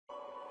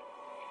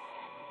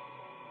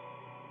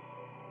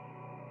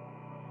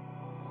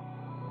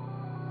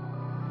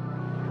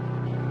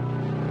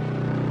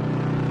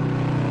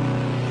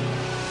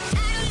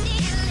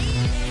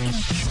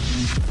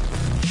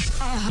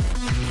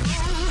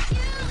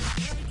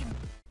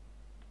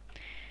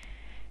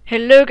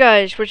Hello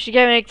guys,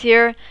 watchthegameaddict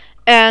here,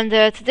 and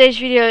today's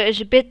video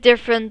is a bit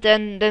different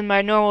than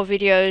my normal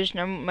videos,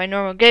 my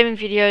normal gaming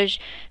videos,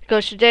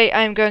 because today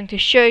I'm going to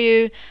show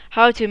you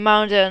how to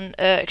mount an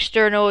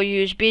external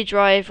USB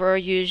drive or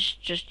use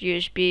just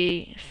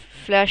USB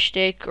flash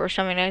stick or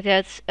something like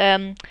that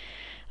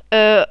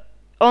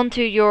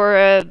onto your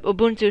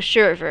Ubuntu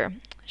server.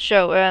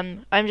 So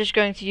I'm just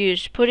going to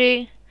use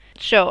putty.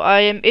 So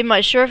I am in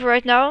my server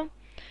right now.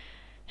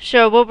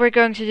 So what we're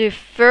going to do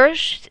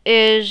first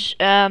is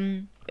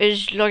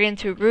log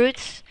into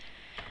root.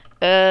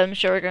 So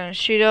we're going to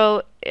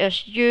sudo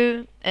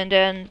su and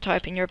then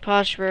type in your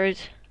password,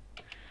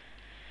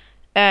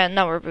 and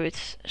now we're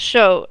root.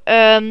 So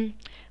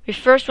we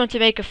first want to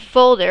make a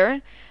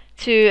folder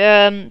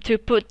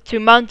to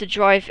mount the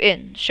drive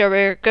in. So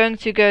we're going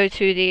to go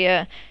to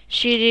the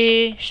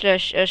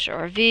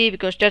cd/srv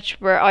because that's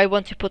where I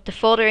want to put the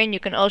folder in. You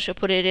can also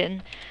put it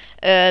in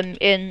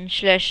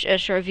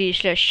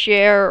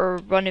 /srv/share or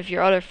one of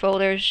your other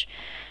folders.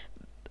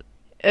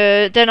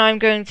 Then I'm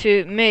going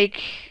to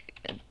make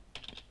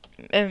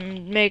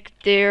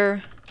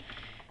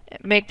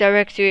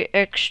directory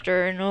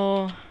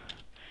external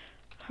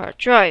hard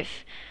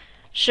drive.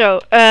 So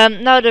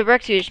now the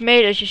directory is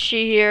made, as you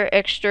see here,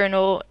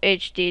 external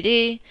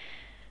HDD.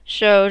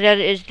 So that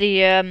is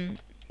the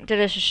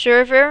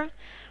server.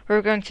 What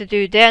we're going to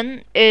do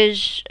then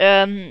is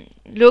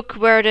look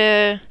where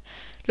the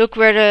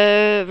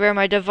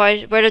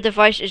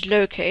device is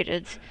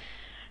located.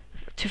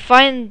 To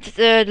find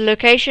the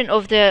location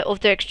of the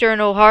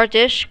external hard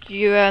disk,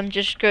 you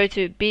just go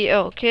to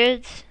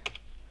blkit,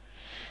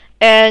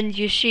 and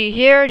you see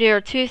here there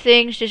are two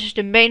things. This is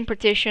the main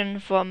partition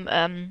from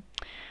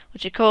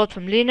what's it called,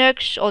 from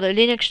Linux. All the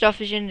Linux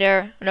stuff is in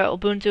there. No,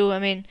 Ubuntu. I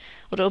mean,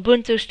 all the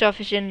Ubuntu stuff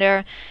is in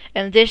there,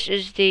 and this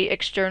is the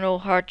external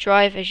hard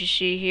drive, as you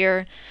see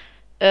here.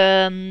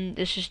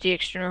 This is the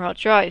external hard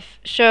drive.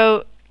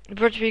 So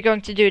what we're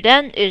going to do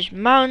then is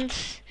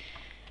mount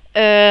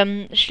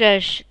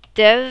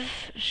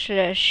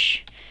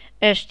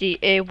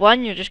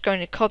 /dev/sda1. You're just going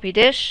to copy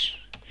this,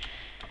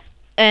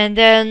 and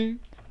then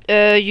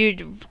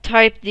you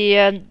type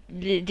the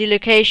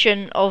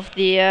location of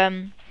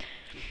the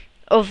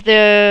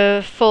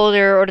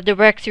folder or the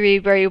directory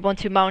where you want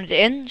to mount it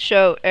in.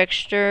 So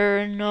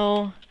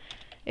external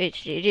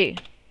HDD.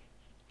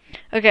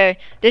 Okay,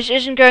 this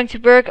isn't going to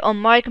work on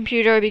my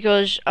computer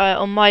because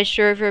on my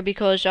server,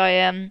 because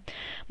I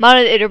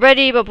mounted it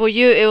already, but for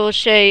you it will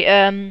say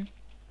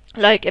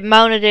like it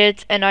mounted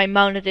it, and I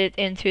mounted it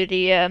into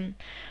the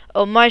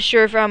on my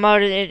server I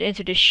mounted it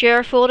into the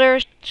share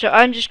folder. So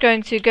I'm just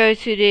going to go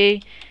to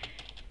the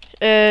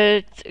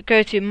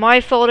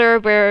my folder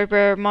where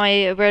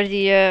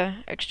the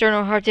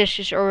external hard disk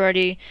is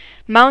already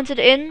mounted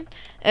in.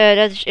 That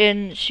is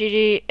in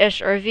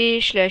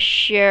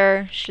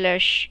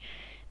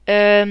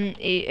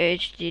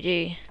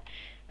cd/srv/ehdd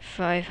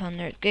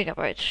 500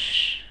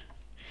 gigabytes.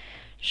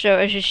 So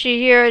as you see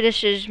here,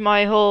 this is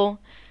my whole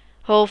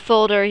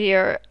folder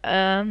here.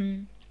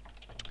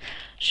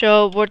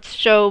 So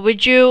with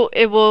you,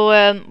 it will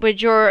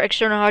with your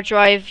external hard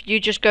drive, you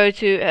just go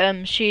to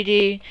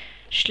cd/srv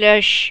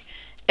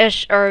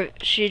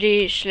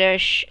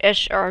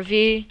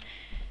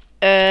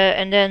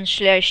and then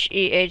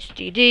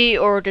 /ehdd,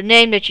 or the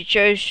name that you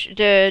chose,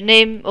 the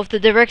name of the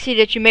directory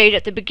that you made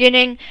at the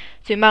beginning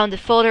to mount the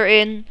folder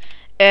in.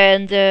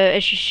 And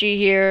as you see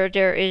here,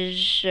 there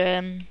is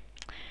I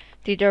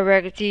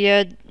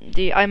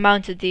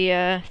mounted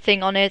the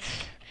thing on it.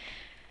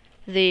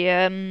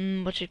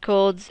 The what's it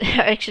called?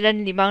 I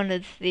accidentally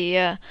mounted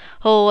the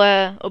whole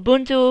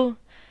Ubuntu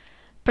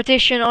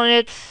partition on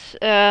it.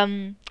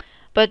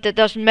 But that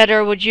doesn't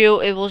matter with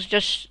you. It will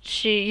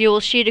just you will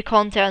see the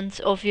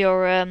content of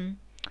your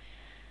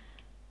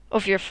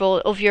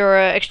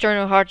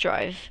external hard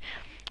drive.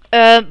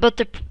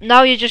 But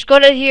now you just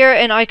got it here,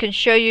 and I can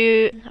show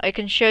you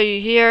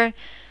here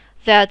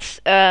that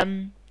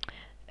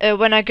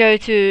when I go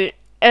to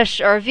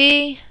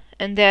SRV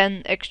and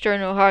then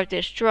external hard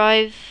disk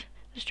drive,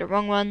 that's the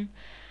wrong one,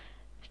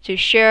 to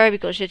share,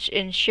 because it's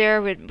in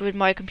share with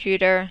my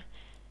computer,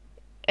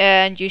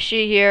 and you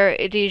see here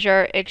these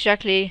are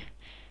exactly.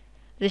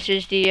 This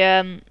is the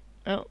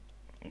oh,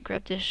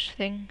 grab this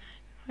thing.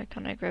 Why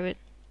can't I grab it?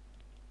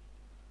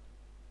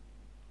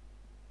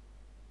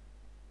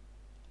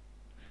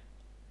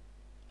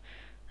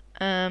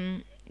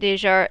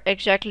 These are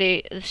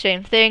exactly the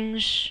same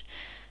things.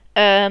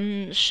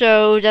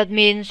 So that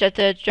means that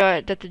the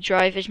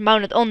drive is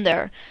mounted on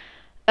there.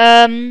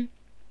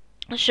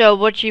 So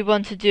what you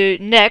want to do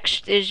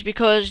next is,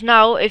 because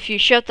now if you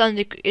shut down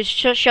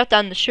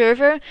the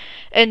server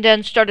and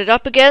then start it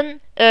up again,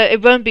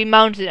 it won't be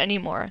mounted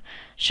anymore.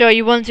 So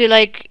you want to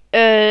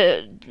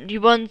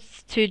you want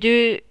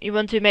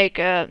to make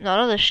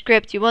another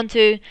script. You want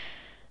to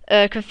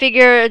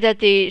configure that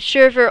the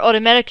server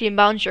automatically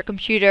mounts your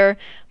computer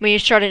when you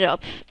start it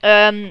up.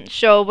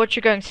 So what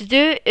you're going to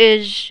do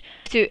is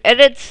to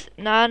edit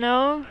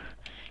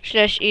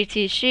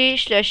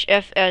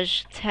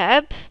nano/etc/fs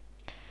tab,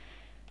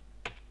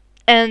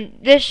 and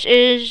this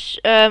is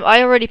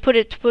I already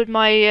put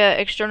my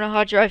external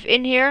hard drive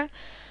in here,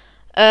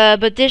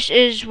 but this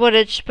is what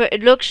it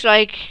looks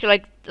like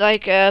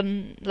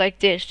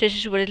this. This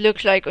is what it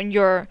looks like on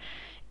your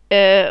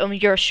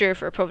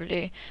server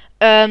probably.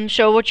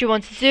 So what you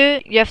want to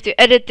do, you have to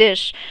edit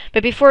this,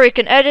 but before you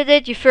can edit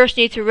it, you first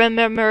need to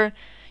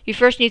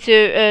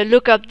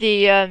look up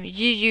the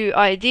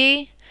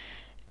UUID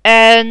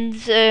and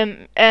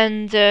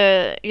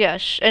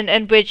yes,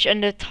 and which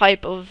and the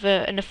type of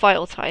and the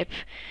file type.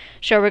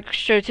 So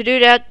to do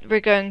that, we're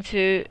going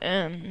to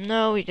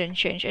no, we didn't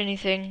change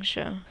anything.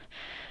 So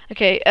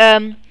okay,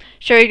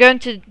 so you're going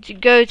to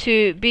go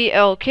to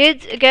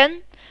blkid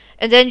again,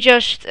 and then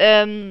just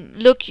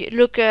look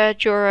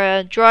at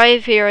your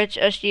drive here. It's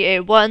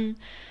SDA1.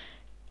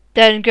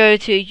 Then go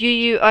to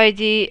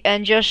UUID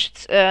and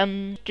just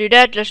do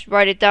that. Just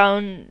write it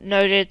down,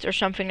 note it, or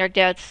something like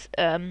that.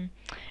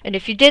 And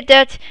if you did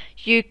that,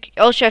 you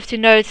also have to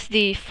note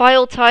the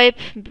file type.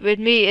 With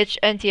me, it's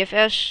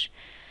NTFS,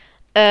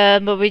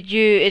 but with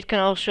you, it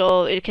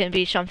can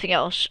be something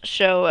else.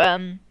 So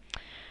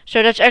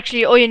so that's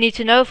actually all you need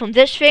to know from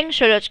this thing.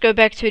 So let's go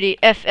back to the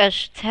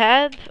FS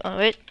tab. Oh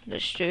wait,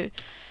 let's do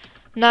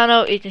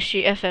nano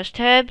etc FS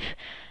tab.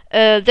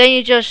 Then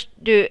you just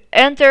do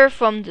enter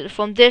from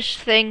this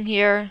thing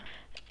here.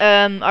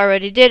 I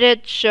already did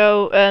it.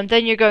 So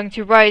then you're going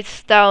to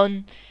write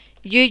down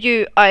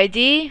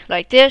UUID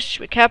like this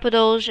with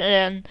capitals, and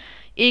then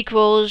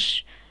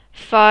equals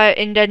 5,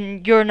 and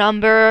then your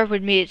number.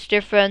 With me it's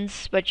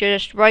different, but you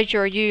just write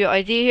your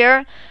UUID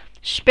here,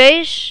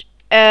 space,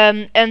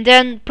 and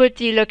then put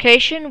the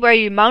location where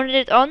you mounted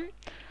it on.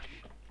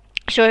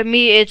 So with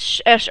me it's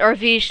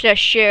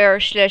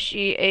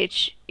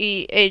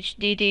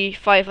srv/share/ehdd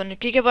 500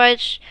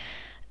 gigabytes.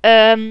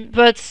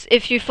 But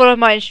if you follow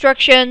my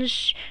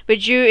instructions,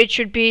 with you it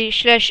should be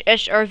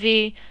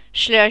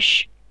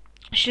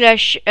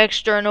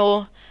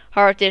 /srv/external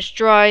hard disk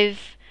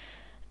drive,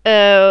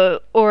 or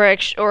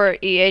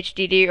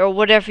EHDD, or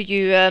whatever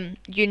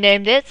you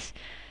named it.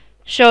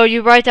 So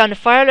you write down the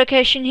file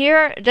location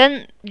here,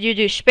 then you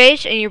do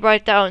space and you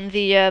write down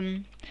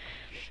the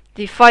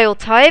file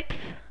type.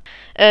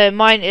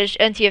 Mine is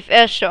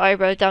NTFS, so I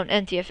wrote down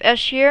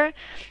NTFS here.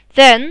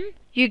 Then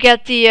you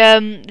get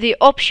the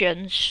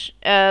options,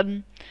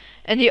 and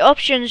the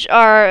options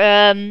are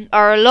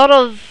a lot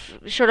of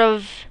sort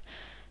of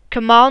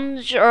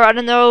commands, or I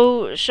don't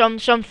know, some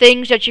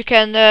things that you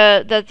can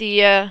that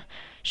the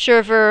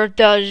server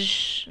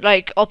does,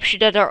 like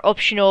that are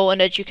optional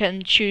and that you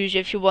can choose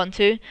if you want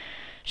to.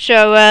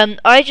 So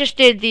I just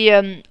did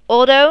the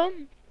auto,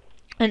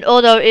 and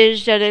auto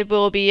is that it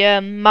will be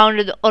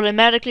mounted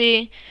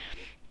automatically,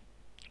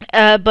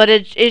 but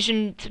it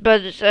isn't.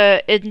 But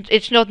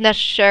it's not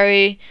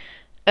necessary.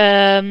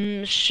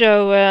 So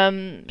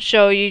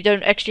you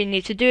don't actually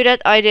need to do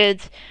that. I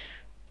did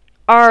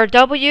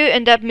RW,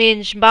 and that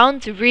means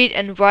mount, read,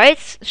 and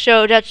write.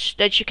 So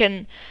that you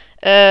can,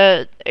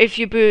 if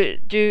you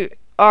do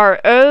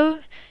RO,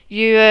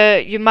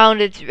 you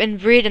mount it in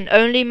read and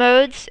only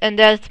modes, and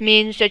that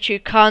means that you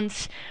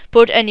can't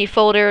put any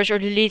folders or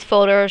delete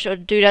folders or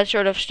do that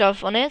sort of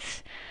stuff on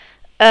it.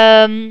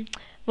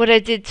 What I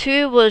did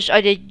too was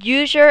I did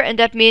user, and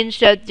that means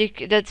that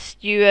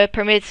you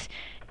permit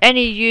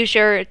any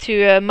user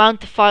to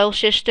mount the file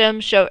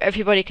system, so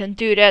everybody can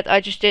do that.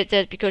 I just did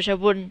that because I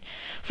wasn't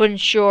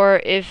sure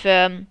if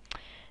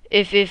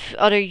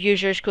other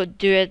users could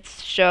do it,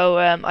 so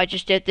I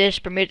just did this,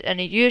 permit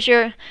any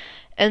user.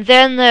 And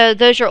then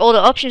those are all the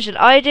options that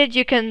I did.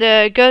 You can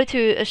go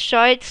to a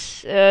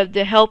site,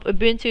 the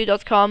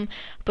helpubuntu.com,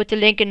 put the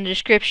link in the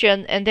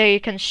description, and there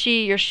you can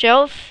see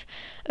yourself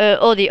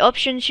all the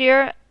options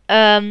here.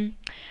 Then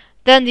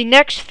the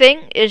next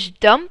thing is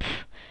dump,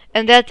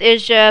 and that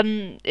is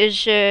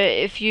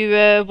if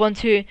you want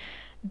to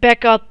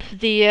back up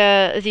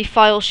the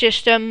file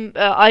system.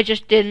 I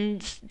just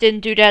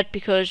didn't do that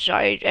because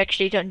I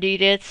actually don't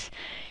need it.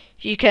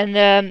 You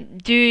can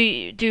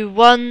do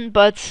one,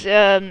 but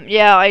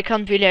yeah, I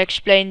can't really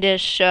explain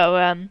this.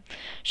 So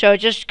so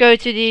just go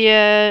to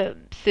the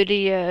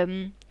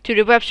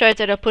website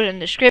that I put in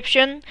the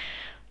description.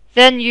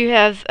 Then you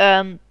have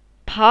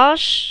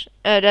pass.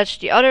 That's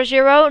the other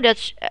 0.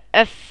 That's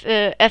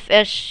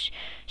FSCK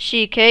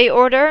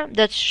order.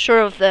 That's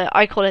sort of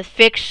I call it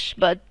fix,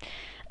 but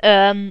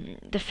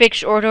the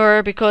fix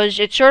order, because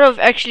it sort of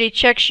actually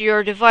checks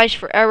your device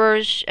for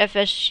errors.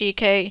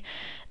 FSCK,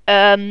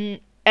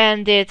 and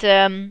it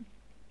and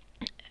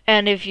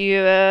if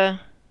you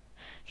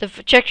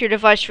check your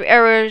device for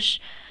errors,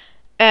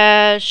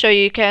 so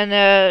you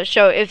can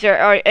so if there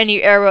are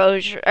any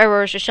errors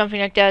or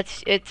something like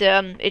that,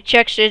 it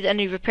checks it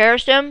and it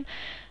repairs them.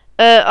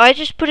 I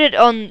just put it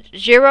on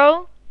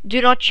 0,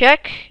 do not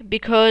check,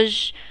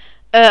 because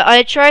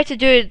I tried to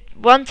do it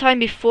one time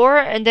before,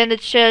 and then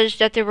it says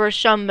that there were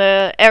some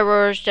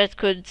errors that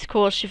could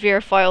cause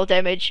severe file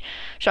damage.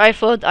 So I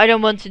thought I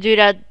don't want to do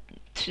that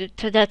to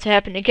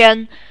happen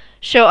again.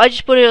 So I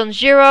just put it on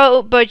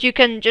 0, but you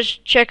can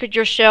just check it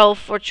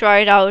yourself or try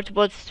it out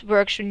what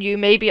works on you.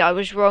 Maybe I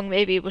was wrong,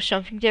 maybe it was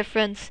something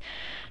different.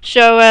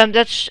 So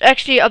that's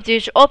actually up to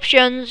these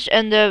options,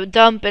 and the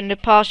dump and the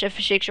pass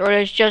F6 order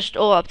is just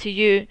all up to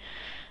you.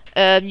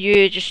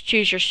 You just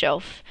choose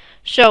yourself.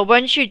 So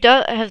once you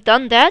have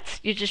done that,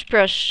 you just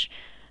press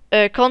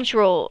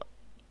Ctrl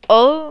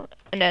O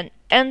and then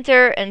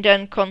enter and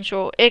then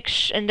Ctrl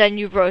X and then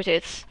you wrote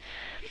it.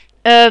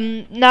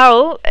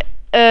 Now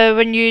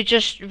when you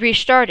just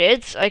restart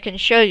it, I can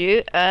show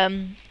you.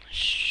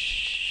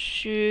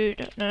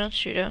 Sudo, no, not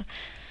sudo.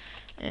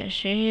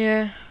 See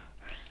here.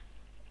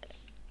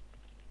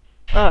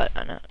 Oh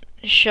no,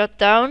 shut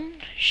down.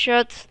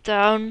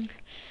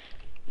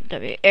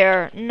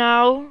 WR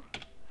now.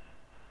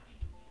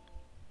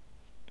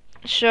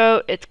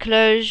 So it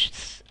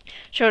closed.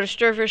 So the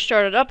server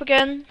started up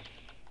again.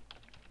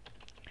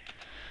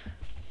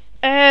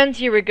 And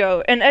here we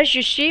go. And as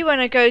you see, when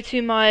I go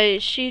to my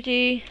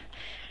cd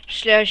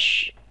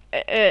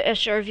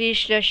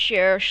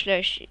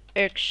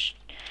 /srv/share/x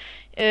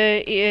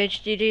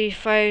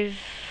ehdd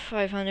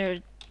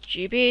 500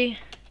 GB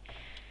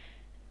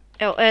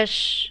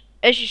ls,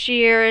 as you see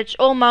here, it's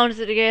all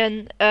mounted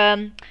again.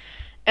 And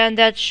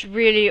that's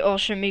really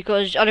awesome,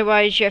 because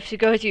otherwise you have to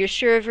go to your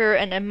server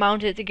and then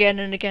mount it again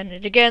and again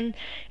and again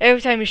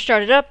every time you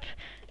start it up.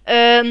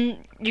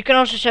 You can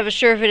also have a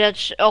server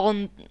that's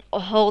on a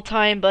whole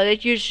time, but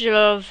it uses a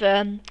lot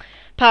of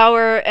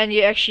power and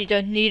you actually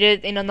don't need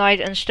it in the night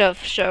and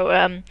stuff. So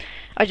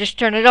I just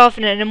turn it off,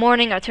 and in the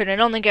morning I turn it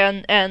on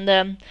again,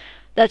 and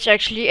that's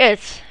actually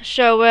it.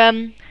 So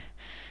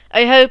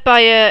I hope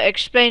I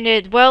explained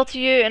it well to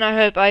you, and I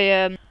hope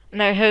I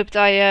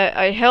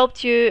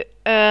helped you.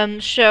 Yeah,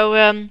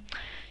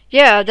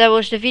 that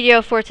was the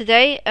video for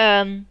today.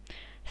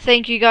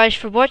 Thank you guys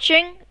for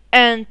watching,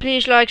 and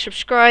please like,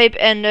 subscribe,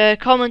 and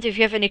comment if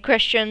you have any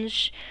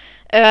questions.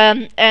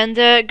 And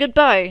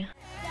goodbye.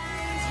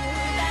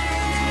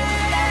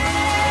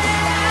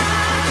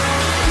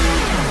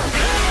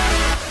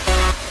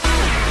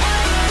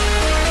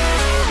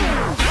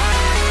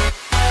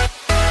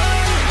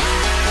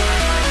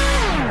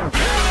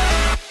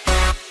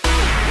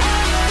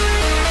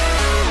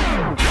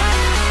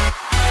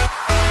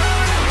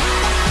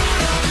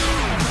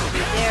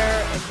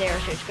 There,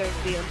 so it's going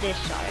to be on this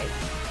side.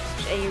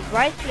 So you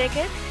right click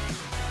it,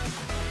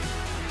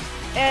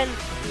 and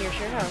here's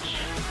your house.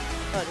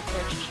 Oh, the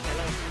corpse is fell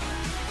off.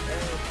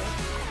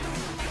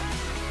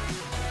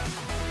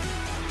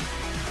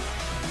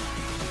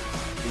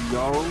 The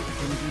Jarl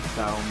can be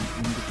found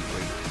in the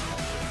grave,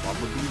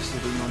 probably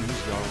sitting on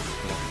his Jarl's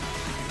throne,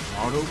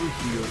 not over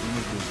here in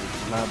the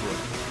wizard's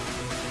laboratory.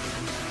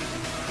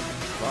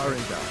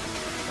 Farinda,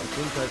 I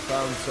think I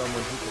found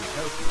someone who can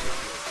help you with this.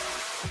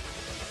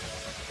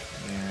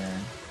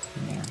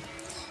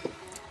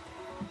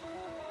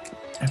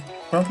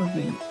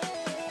 Probably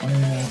will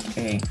make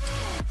a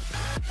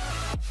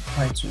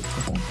quite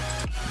suitable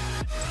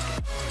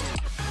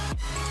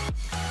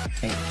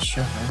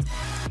shovel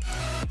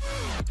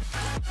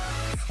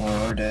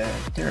for the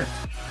dirt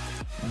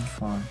and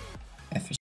for efficiency.